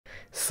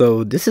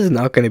So this is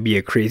not going to be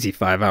a crazy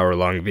 5-hour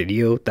long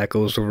video that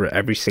goes over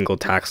every single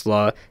tax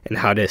law and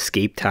how to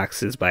escape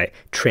taxes by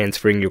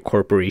transferring your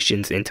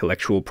corporation's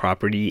intellectual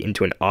property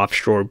into an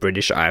offshore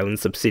British island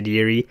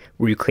subsidiary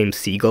where you claim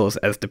seagulls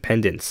as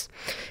dependents.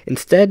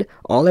 Instead,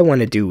 all I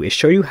want to do is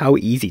show you how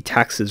easy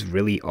taxes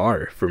really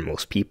are for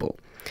most people.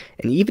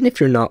 And even if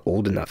you're not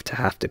old enough to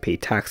have to pay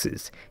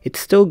taxes, it's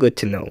still good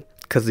to know,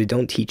 because they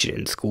don't teach it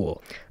in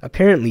school.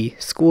 Apparently,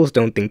 schools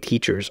don't think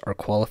teachers are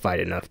qualified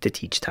enough to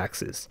teach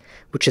taxes,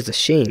 which is a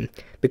shame,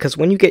 because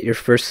when you get your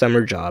first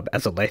summer job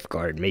as a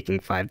lifeguard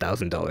making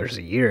 $5,000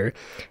 a year,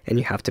 and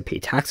you have to pay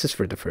taxes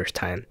for the first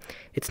time,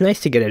 it's nice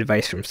to get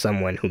advice from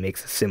someone who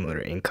makes a similar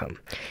income.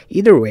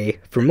 Either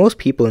way, for most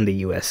people in the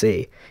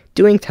USA,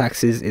 doing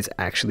taxes is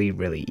actually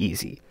really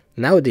easy.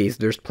 Nowadays,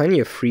 there's plenty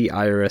of free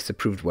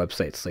IRS-approved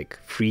websites like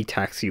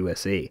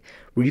freetaxusa,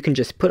 where you can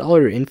just put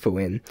all your info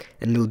in,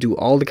 and it'll do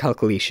all the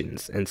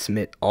calculations and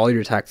submit all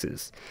your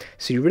taxes,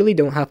 so you really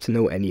don't have to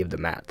know any of the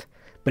math.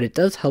 But it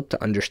does help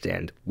to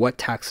understand what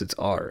taxes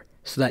are,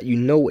 so that you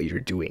know what you're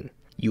doing.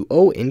 You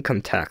owe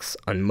income tax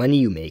on money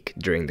you make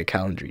during the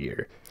calendar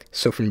year.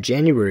 So from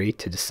January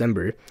to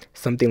December,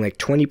 something like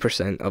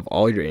 20% of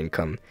all your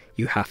income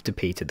you have to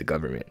pay to the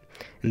government,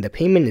 and the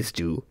payment is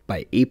due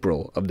by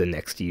April of the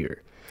next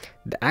year.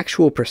 The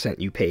actual percent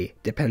you pay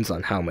depends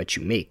on how much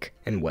you make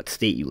and what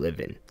state you live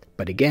in.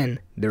 But again,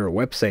 there are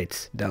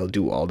websites that'll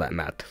do all that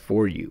math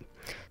for you.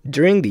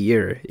 During the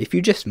year, if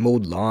you just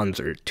mowed lawns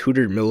or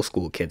tutored middle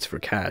school kids for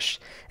cash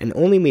and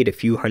only made a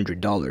few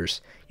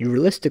 $100s, you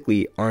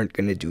realistically aren't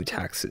going to do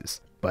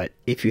taxes. But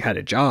if you had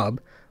a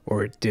job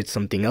or did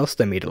something else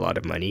that made a lot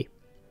of money,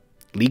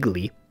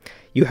 legally,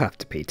 you have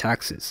to pay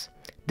taxes.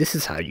 This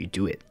is how you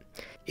do it.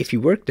 If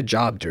you worked a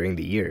job during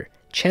the year,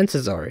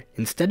 chances are,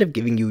 instead of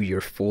giving you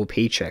your full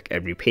paycheck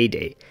every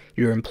payday,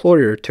 your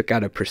employer took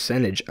out a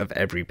percentage of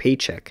every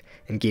paycheck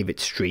and gave it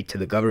straight to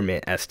the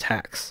government as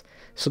tax.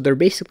 So they're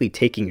basically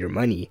taking your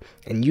money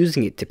and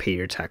using it to pay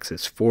your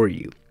taxes for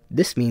you.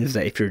 This means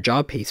that if your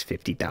job pays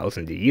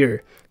 $50,000 a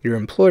year, your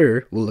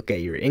employer will look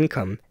at your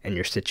income and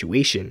your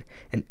situation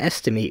and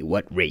estimate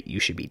what rate you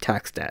should be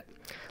taxed at.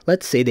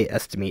 Let's say they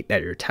estimate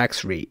that your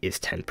tax rate is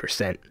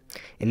 10%.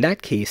 In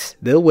that case,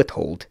 they'll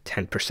withhold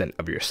 10%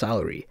 of your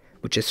salary,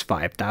 which is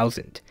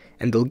 $5,000,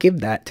 and they'll give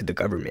that to the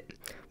government,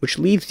 which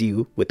leaves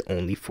you with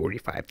only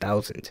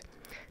 $45,000.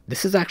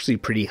 This is actually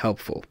pretty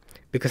helpful,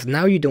 because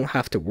now you don't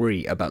have to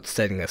worry about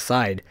setting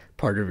aside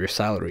part of your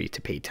salary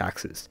to pay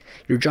taxes.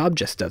 Your job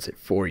just does it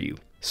for you.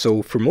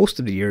 So for most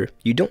of the year,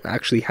 you don't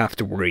actually have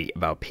to worry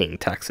about paying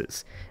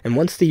taxes. And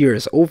once the year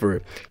is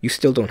over, you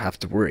still don't have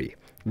to worry.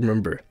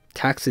 Remember,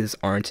 taxes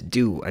aren't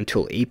due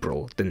until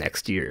April the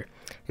next year.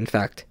 In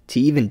fact, to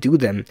even do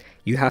them,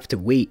 you have to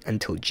wait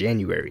until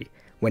January,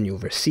 when you'll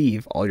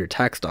receive all your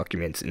tax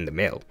documents in the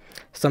mail,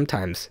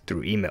 sometimes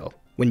through email.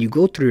 When you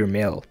go through your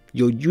mail,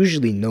 you'll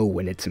usually know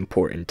when it's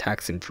important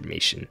tax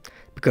information,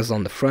 because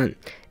on the front,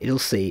 it'll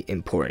say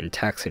important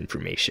tax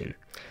information.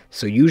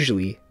 So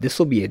usually, this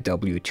will be a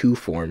W-2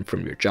 form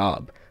from your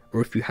job,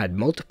 or if you had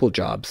multiple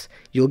jobs,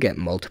 you'll get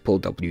multiple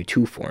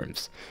W-2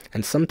 forms,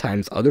 and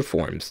sometimes other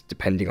forms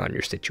depending on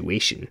your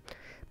situation.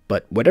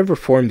 But whatever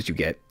forms you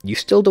get, you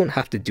still don't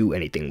have to do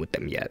anything with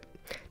them yet.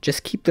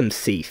 Just keep them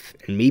safe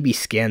and maybe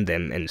scan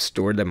them and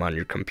store them on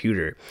your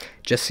computer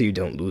just so you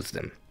don't lose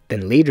them.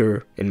 Then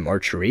later, in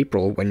March or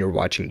April, when you're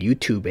watching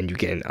YouTube and you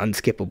get an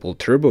unskippable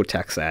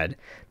TurboTax ad,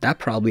 that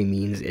probably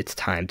means it's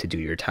time to do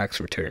your tax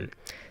return.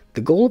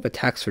 The goal of a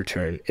tax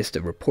return is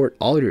to report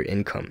all your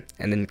income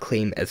and then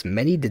claim as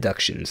many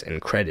deductions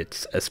and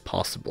credits as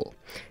possible.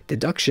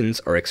 Deductions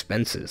are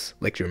expenses,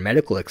 like your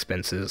medical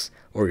expenses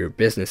or your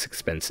business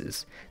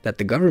expenses, that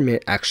the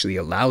government actually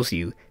allows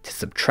you to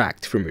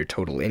subtract from your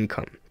total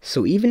income.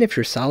 So even if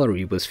your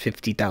salary was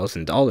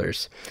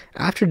 $50,000,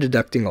 after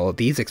deducting all of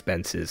these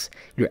expenses,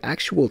 your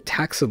actual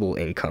taxable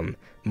income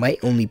might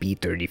only be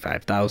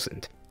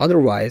 $35,000.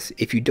 Otherwise,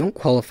 if you don't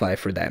qualify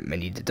for that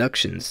many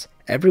deductions,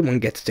 everyone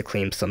gets to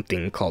claim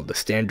something called the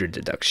standard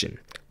deduction,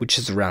 which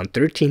is around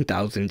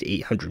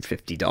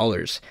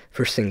 $13,850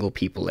 for single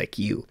people like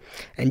you,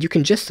 and you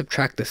can just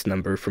subtract this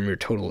number from your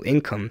total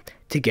income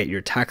to get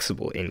your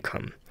taxable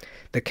income.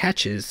 The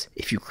catch is,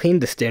 if you claim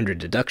the standard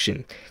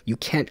deduction, you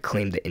can't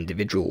claim the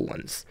individual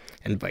ones,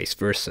 and vice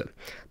versa.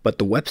 But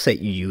the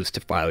website you use to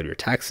file your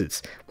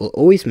taxes will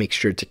always make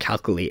sure to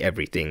calculate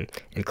everything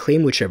and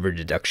claim whichever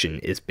deduction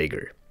is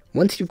bigger.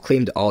 Once you've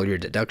claimed all your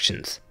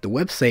deductions, the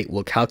website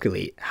will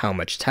calculate how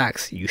much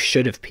tax you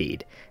should have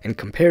paid and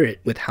compare it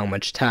with how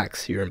much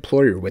tax your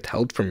employer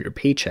withheld from your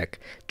paycheck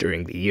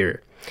during the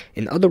year.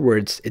 In other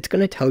words, it's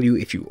going to tell you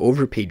if you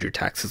overpaid your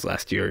taxes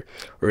last year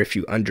or if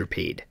you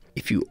underpaid.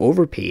 If you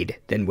overpaid,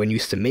 then when you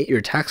submit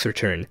your tax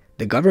return,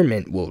 the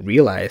government will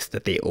realize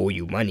that they owe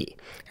you money,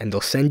 and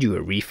they'll send you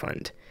a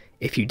refund.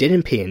 If you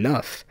didn't pay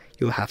enough,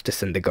 you'll have to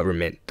send the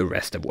government the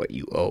rest of what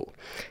you owe.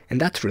 And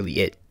that's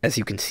really it. As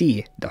you can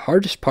see, the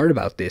hardest part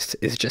about this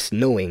is just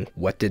knowing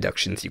what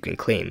deductions you can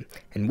claim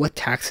and what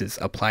taxes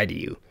apply to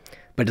you.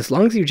 But as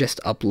long as you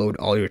just upload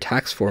all your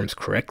tax forms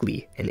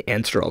correctly and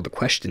answer all the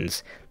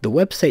questions, the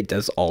website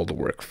does all the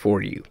work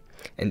for you.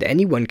 And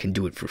anyone can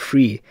do it for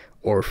free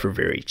or for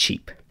very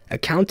cheap.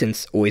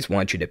 Accountants always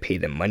want you to pay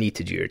them money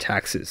to do your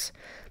taxes,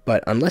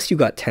 but unless you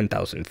got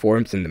 10,000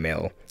 forms in the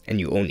mail, and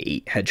you own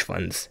 8 hedge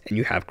funds, and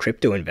you have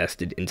crypto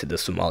invested into the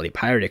Somali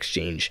pirate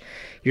exchange,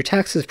 your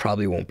taxes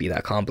probably won't be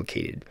that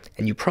complicated,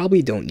 and you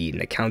probably don't need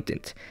an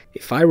accountant.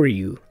 If I were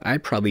you,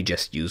 I'd probably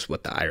just use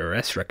what the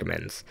IRS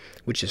recommends,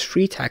 which is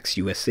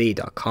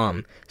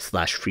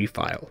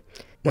freetaxusa.com/freefile.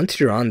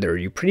 Once you're on there,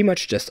 you pretty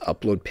much just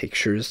upload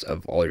pictures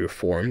of all your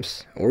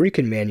forms, or you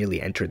can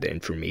manually enter the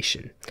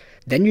information.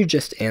 Then you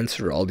just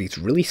answer all these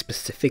really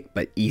specific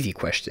but easy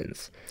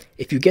questions.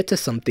 If you get to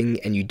something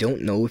and you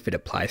don't know if it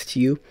applies to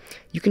you,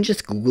 you can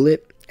just Google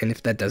it, and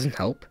if that doesn't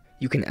help,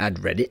 you can add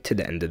Reddit to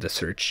the end of the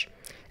search,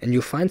 and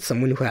you'll find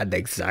someone who had the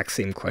exact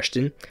same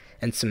question,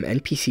 and some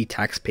NPC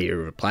taxpayer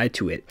replied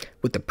to it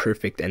with a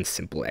perfect and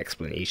simple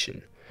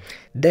explanation.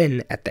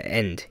 Then, at the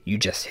end, you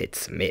just hit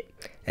submit,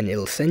 and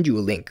it'll send you a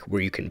link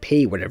where you can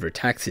pay whatever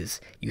taxes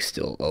you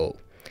still owe.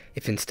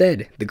 If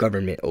instead the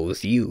government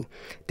owes you,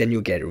 then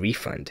you'll get a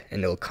refund,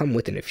 and it'll come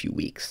within a few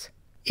weeks.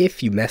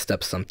 If you messed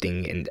up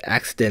something and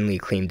accidentally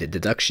claimed a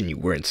deduction you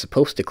weren't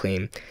supposed to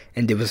claim,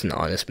 and it was an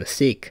honest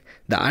mistake,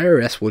 the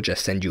IRS will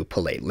just send you a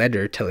polite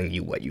letter telling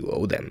you what you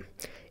owe them.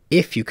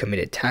 If you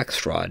committed tax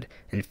fraud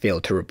and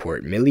failed to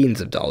report millions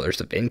of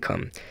dollars of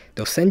income,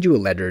 they'll send you a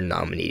letter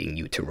nominating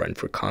you to run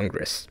for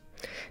Congress.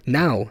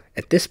 Now,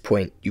 at this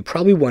point, you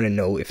probably want to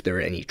know if there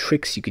are any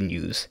tricks you can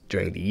use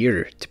during the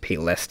year to pay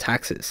less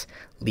taxes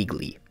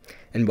legally.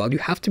 And while you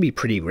have to be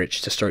pretty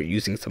rich to start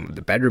using some of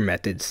the better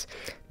methods,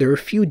 there are a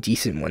few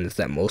decent ones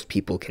that most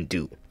people can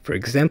do. For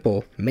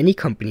example, many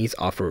companies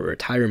offer a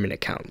retirement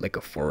account like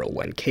a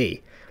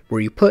 401k, where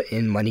you put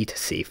in money to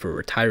save for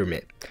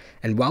retirement.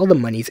 And while the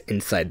money's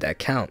inside the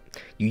account,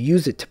 you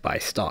use it to buy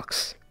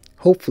stocks.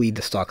 Hopefully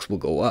the stocks will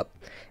go up,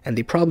 and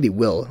they probably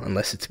will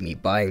unless it's me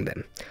buying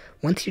them.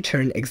 Once you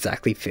turn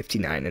exactly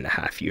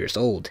 59.5 years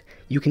old,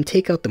 you can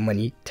take out the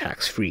money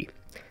tax-free.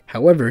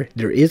 However,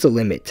 there is a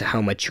limit to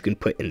how much you can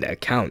put in the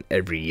account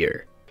every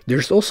year.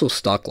 There's also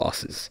stock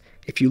losses.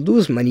 If you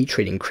lose money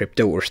trading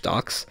crypto or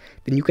stocks,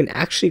 then you can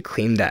actually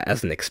claim that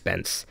as an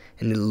expense,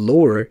 and it'll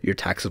lower your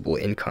taxable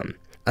income.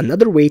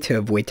 Another way to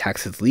avoid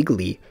taxes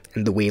legally,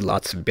 and the way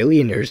lots of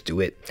billionaires do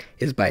it,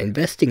 is by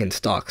investing in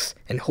stocks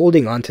and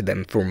holding on to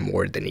them for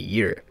more than a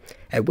year,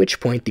 at which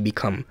point they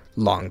become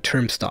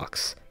long-term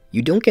stocks.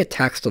 You don't get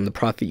taxed on the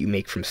profit you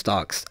make from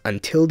stocks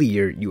until the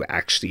year you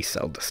actually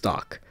sell the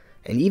stock.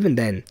 And even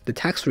then, the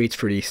tax rates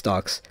for these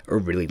stocks are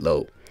really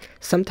low,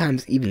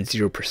 sometimes even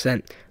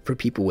 0% for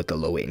people with a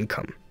low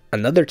income.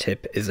 Another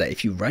tip is that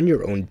if you run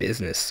your own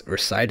business or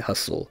side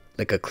hustle,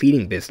 like a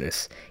cleaning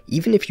business,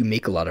 even if you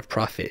make a lot of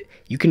profit,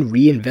 you can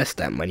reinvest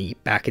that money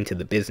back into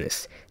the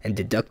business and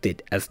deduct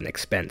it as an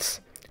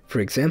expense. For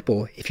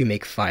example, if you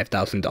make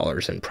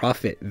 $5,000 in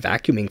profit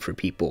vacuuming for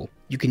people,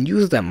 you can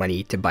use that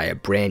money to buy a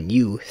brand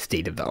new,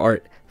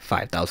 state-of-the-art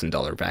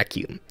 $5,000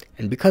 vacuum.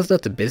 And because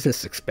that's a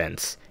business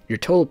expense, your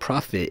total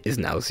profit is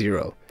now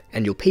zero,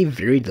 and you'll pay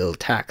very little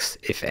tax,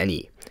 if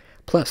any.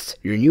 Plus,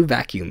 your new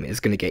vacuum is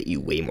going to get you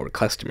way more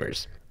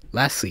customers.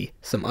 Lastly,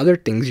 some other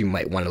things you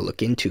might want to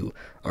look into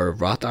are a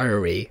Roth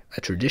IRA,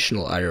 a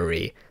traditional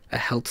IRA, a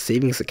health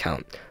savings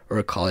account, or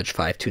a college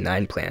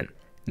 529 plan.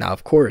 Now,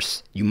 of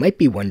course, you might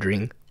be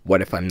wondering,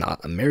 what if I'm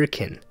not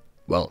American?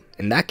 Well,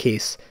 in that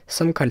case,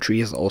 some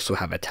countries also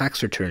have a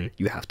tax return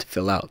you have to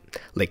fill out,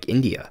 like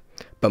India.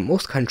 But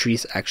most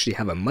countries actually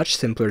have a much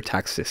simpler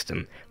tax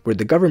system where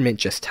the government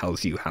just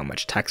tells you how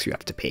much tax you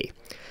have to pay.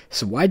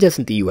 So why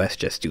doesn't the US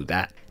just do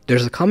that?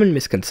 There's a common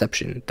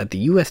misconception that the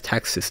US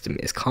tax system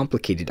is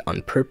complicated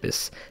on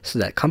purpose so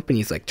that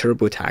companies like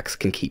TurboTax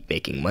can keep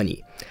making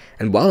money.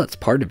 And while that's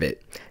part of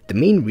it, the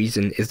main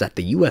reason is that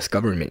the US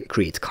government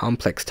creates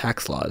complex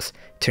tax laws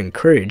to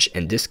encourage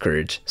and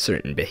discourage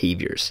certain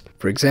behaviors.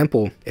 For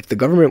example, if the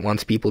government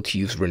wants people to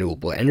use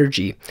renewable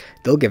energy,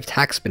 they'll give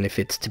tax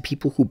benefits to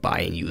people who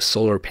buy and use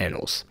solar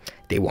panels.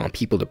 They want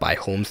people to buy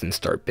homes and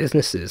start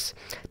businesses.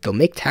 They'll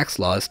make tax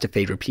laws to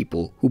favor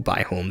people who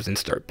buy homes and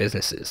start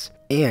businesses.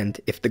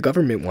 And if the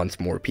government wants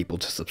more people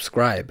to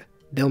subscribe,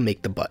 they'll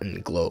make the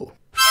button glow.